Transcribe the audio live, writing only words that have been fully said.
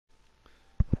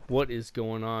What is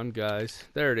going on, guys?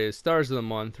 There it is. Stars of the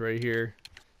month right here.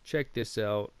 Check this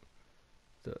out.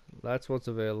 That's what's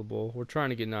available. We're trying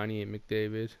to get 98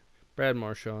 McDavid. Brad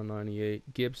Marchand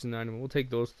 98. Gibson 91. We'll take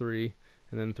those three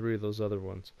and then three of those other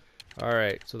ones.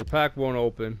 Alright, so the pack won't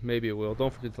open. Maybe it will.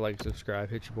 Don't forget to like and subscribe.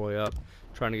 Hit your boy up.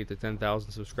 Trying to get to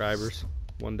 10,000 subscribers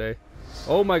one day.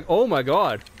 Oh my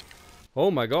god.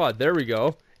 Oh my god. There we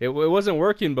go. It wasn't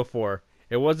working before.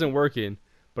 It wasn't working.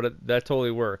 But that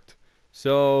totally worked.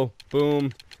 So,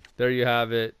 boom, there you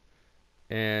have it.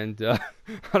 And I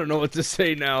don't know what to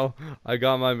say now. I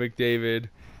got my McDavid.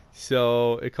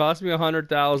 So it cost me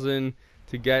 $100,000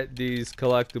 to get these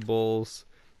collectibles,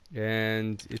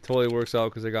 and it totally works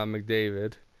out because I got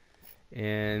McDavid.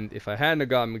 And if I hadn't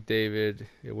got McDavid,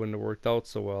 it wouldn't have worked out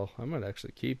so well. I might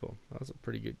actually keep him. That was a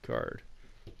pretty good card,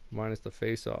 minus the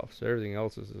face-off. So everything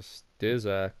else is a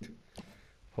Stizact.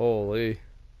 Holy.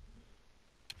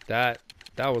 That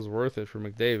was worth it for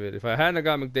McDavid. If I hadn't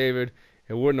got McDavid,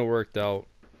 it wouldn't have worked out.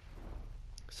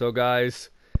 So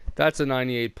guys, that's a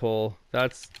 98 pull.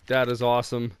 That is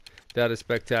awesome. That is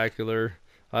spectacular.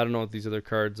 I don't know what these other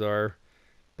cards are,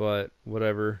 but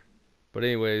whatever. But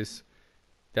anyways,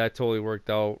 that totally worked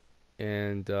out,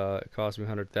 and it cost me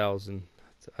 $100,000.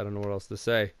 I don't know what else to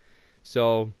say.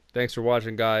 So thanks for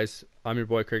watching, guys. I'm your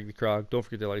boy Craig the Krog. Don't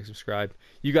forget to like and subscribe.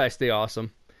 You guys stay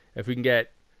awesome. If we can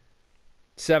get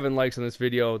 7 likes on this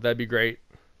video, that'd be great.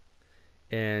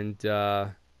 And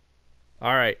all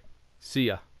right, see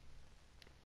ya.